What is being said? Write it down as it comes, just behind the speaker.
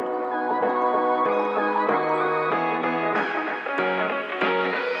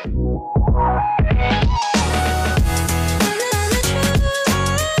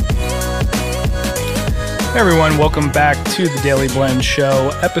Hey everyone, welcome back to the Daily Blend Show,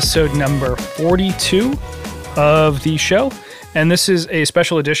 episode number 42 of the show. And this is a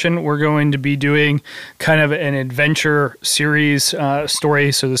special edition. We're going to be doing kind of an adventure series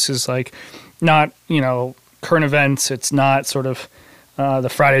story. So this is like not, current events. It's not sort of the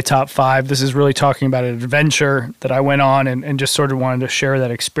Friday Top 5. This is really talking about an adventure that I went on and just sort of wanted to share that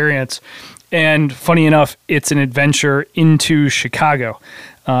experience. And funny enough, it's an adventure into Chicago.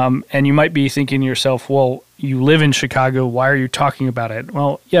 And you might be thinking to yourself, well, you live in Chicago. Why are you talking about it?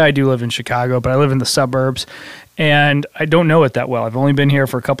 Well, yeah, I do live in Chicago, but I live in the suburbs and I don't know it that well. I've only been here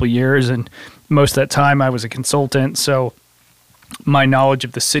for a couple of years, and most of that time I was a consultant. So my knowledge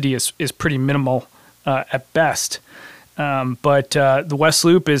of the city is pretty minimal at best. But the West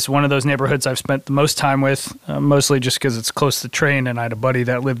Loop is one of those neighborhoods I've spent the most time with, mostly just because it's close to the train, and I had a buddy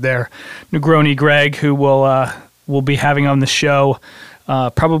that lived there, Negroni Greg, who we'll be having on the show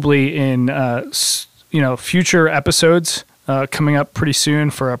probably in future episodes coming up pretty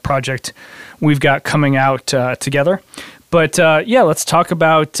soon for a project we've got coming out together. But let's talk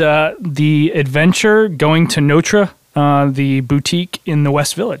about the adventure going to Notre, the boutique in the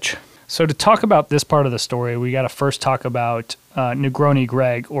West Village. So to talk about this part of the story, we got to first talk about Negroni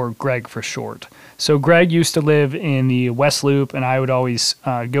Greg, or Greg for short. So Greg used to live in the West Loop, and I would always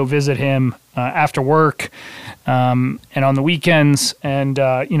go visit him after work and on the weekends. And,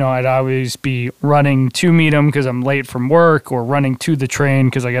 I'd always be running to meet him because I'm late from work, or running to the train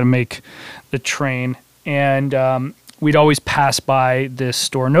because I got to make the train. And we'd always pass by this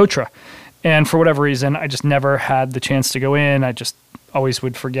store, Notre. And for whatever reason, I just never had the chance to go in. I just always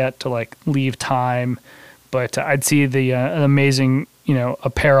would forget to leave time. But I'd see the amazing,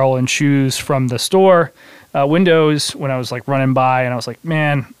 apparel and shoes from the store windows when I was running by, and I was like,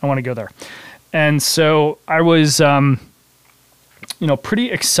 man, I want to go there. And so I was,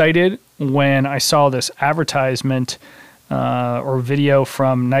 pretty excited when I saw this advertisement or video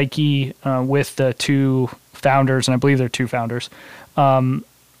from Nike with the two founders, and I believe they're two founders,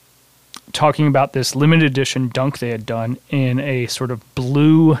 talking about this limited edition dunk they had done in a sort of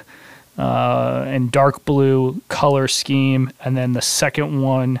blue and dark blue color scheme. And then the second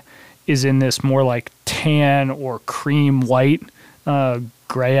one is in this more like tan or cream white,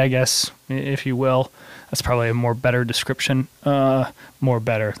 gray, I guess, if you will. That's probably a more better description. More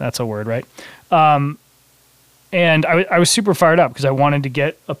better. That's a word, right? And I was super fired up because I wanted to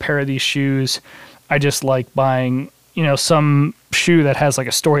get a pair of these shoes. I just like buying, some shoe that has a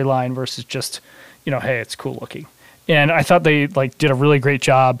storyline versus just, hey, it's cool looking. And I thought they did a really great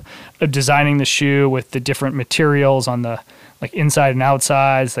job of designing the shoe with the different materials on the inside and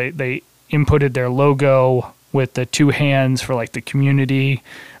outsides. They inputted their logo with the two hands for the community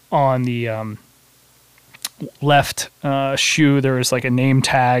on the left shoe. There was a name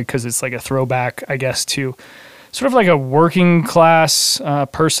tag because it's a throwback, I guess, to sort of a working class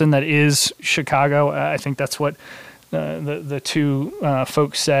person that is Chicago. I think that's what the two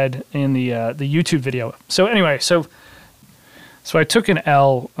folks said in the YouTube video. So anyway, so I took an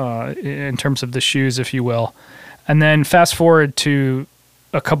L in terms of the shoes, if you will. And then fast forward to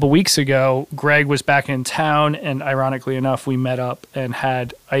a couple weeks ago, Greg was back in town, and ironically enough, we met up and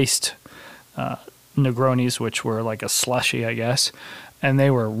had iced Negronis, which were like a slushie, I guess, and they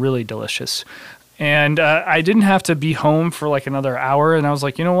were really delicious. And I didn't have to be home for another hour. And I was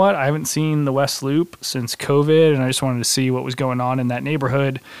like, you know what? I haven't seen the West Loop since COVID. And I just wanted to see what was going on in that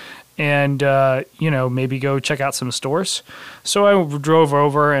neighborhood and, maybe go check out some stores. So I drove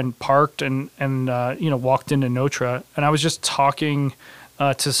over and parked and walked into Notre. And I was just talking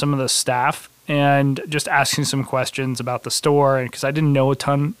to some of the staff and just asking some questions about the store. And because I didn't know a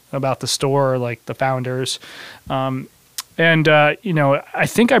ton about the store, the founders. I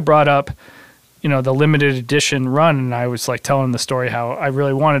think I brought up the limited edition run, and I was telling the story how I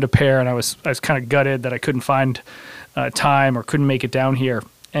really wanted a pair, and I was kind of gutted that I couldn't find time or couldn't make it down here.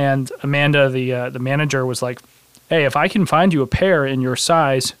 And Amanda, the manager, was like, "Hey, if I can find you a pair in your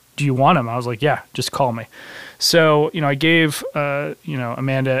size, do you want them?" I was like, "Yeah, just call me." So I gave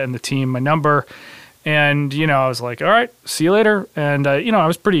Amanda and the team my number, and I was like, "All right, see you later." And I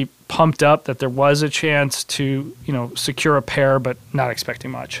was pretty pumped up that there was a chance to secure a pair, but not expecting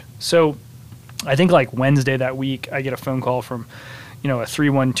much. So I think Wednesday that week, I get a phone call from, a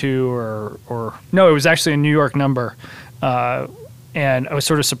 312 or no, it was actually a New York number. And I was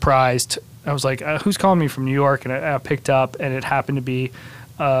sort of surprised. I was like, who's calling me from New York? And I picked up, and it happened to be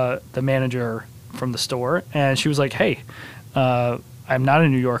the manager from the store. And she was like, hey, I'm not a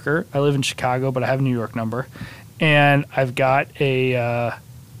New Yorker. I live in Chicago, but I have a New York number. And I've got a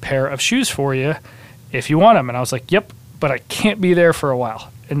pair of shoes for you if you want them. And I was like, yep, but I can't be there for a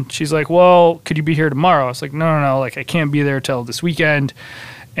while. And she's like, well, could you be here tomorrow? I was like, no, like I can't be there till this weekend.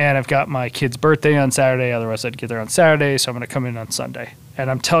 And I've got my kid's birthday on Saturday. Otherwise, I'd get there on Saturday. So I'm going to come in on Sunday. And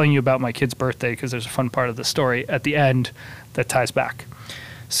I'm telling you about my kid's birthday because there's a fun part of the story at the end that ties back.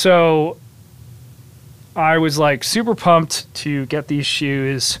 So I was like super pumped to get these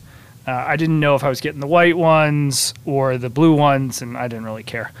shoes. I didn't know if I was getting the white ones or the blue ones, and I didn't really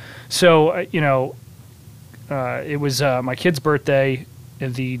care. So, it was my kid's birthday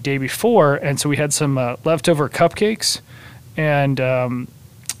the day before, and so we had some leftover cupcakes and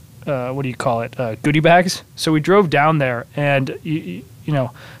what do you call it? Goodie bags. So we drove down there, and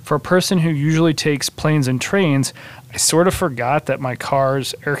for a person who usually takes planes and trains, I sort of forgot that my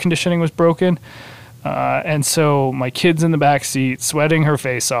car's air conditioning was broken. And so my kid's in the back seat, sweating her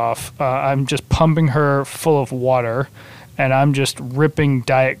face off. I'm just pumping her full of water, and I'm just ripping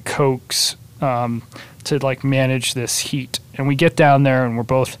Diet Cokes to like manage this heat. And we get down there, and we're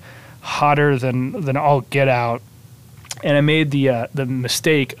both hotter than all get out. And I made the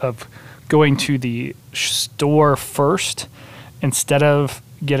mistake of going to the store first instead of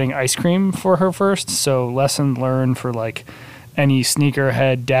getting ice cream for her first. So lesson learned for like any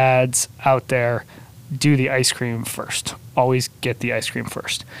sneakerhead dads out there. Do the ice cream first. Always get the ice cream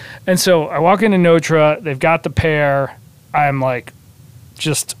first. And so I walk into Notre. They've got the pair. I'm like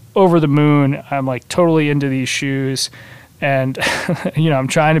just over the moon. I'm like totally into these shoes. And, I'm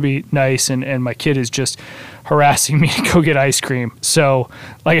trying to be nice. And my kid is just harassing me to go get ice cream. So,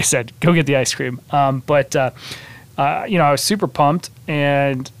 like I said, go get the ice cream. But I was super pumped.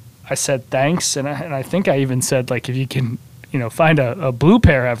 And I said thanks. And I think I even said, like, if you can, find a blue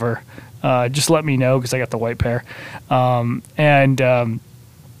pair ever, just let me know because I got the white pair. It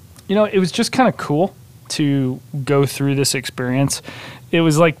was just kind of cool to go through this experience. It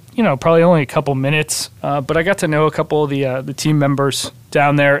was like, probably only a couple minutes, but I got to know a couple of the team members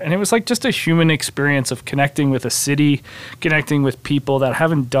down there, and it was like just a human experience of connecting with a city, connecting with people that I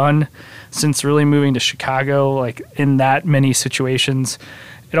haven't done since really moving to Chicago, like in that many situations.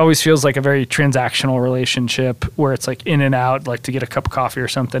 It always feels like a very transactional relationship where it's like in and out, like to get a cup of coffee or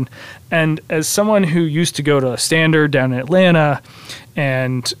something. And as someone who used to go to Standard down in Atlanta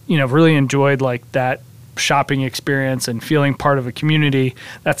and, really enjoyed like that shopping experience and feeling part of a community,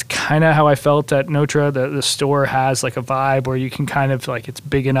 that's kind of how I felt at Notre. The store has like a vibe where you can kind of like, it's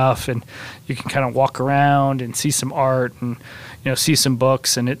big enough and you can kind of walk around and see some art and, see some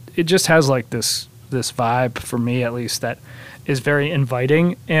books. And it just has like this vibe for me, at least, that is very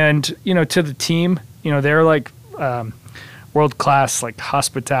inviting. And, to the team, they're like world-class, like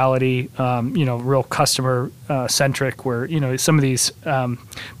hospitality, real customer centric, where, some of these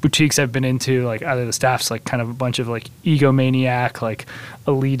boutiques I've been into, like either the staff's like kind of a bunch of like egomaniac, like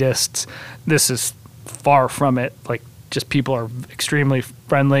elitists. This is far from it. Like just people are extremely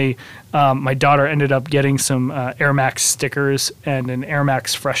friendly. My daughter ended up getting some Air Max stickers and an Air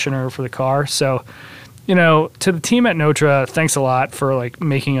Max freshener for the car. So, to the team at Notre, thanks a lot for like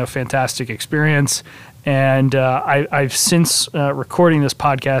making a fantastic experience. And I've since recording this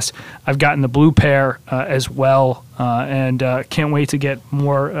podcast, I've gotten the blue pair as well, and can't wait to get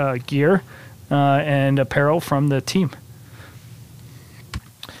more gear and apparel from the team.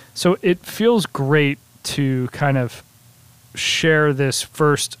 So it feels great to kind of share this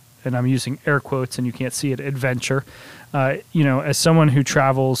first, and I'm using air quotes and you can't see it, adventure. As someone who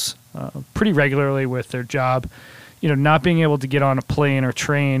travels pretty regularly with their job, not being able to get on a plane or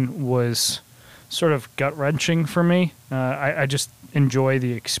train was sort of gut-wrenching for me. I just enjoy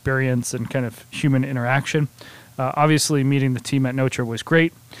the experience and kind of human interaction. Obviously, meeting the team at Notre was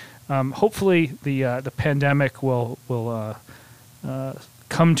great. Hopefully, the pandemic will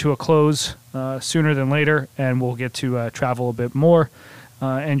come to a close sooner than later, and we'll get to travel a bit more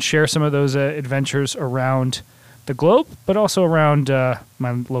and share some of those adventures around the globe, but also around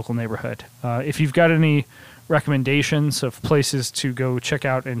my local neighborhood. If you've got any recommendations of places to go check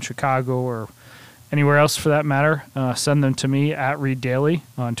out in Chicago or anywhere else for that matter, send them to me at Reed Daily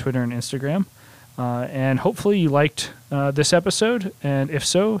on Twitter and Instagram. And hopefully you liked this episode. And if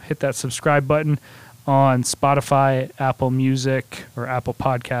so, hit that subscribe button on Spotify, Apple Music, or Apple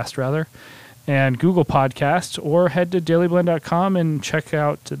Podcast rather, and Google Podcasts, or head to dailyblend.com and check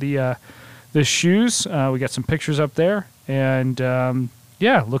out the shoes. We got some pictures up there. And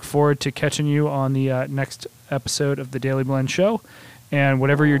look forward to catching you on the next episode of the Daily Blend Show. And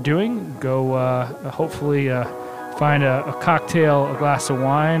whatever you're doing, go hopefully find a cocktail, a glass of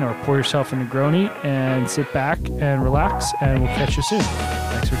wine, or pour yourself a Negroni and sit back and relax, and we'll catch you soon.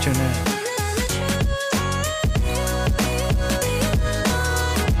 Thanks for tuning in.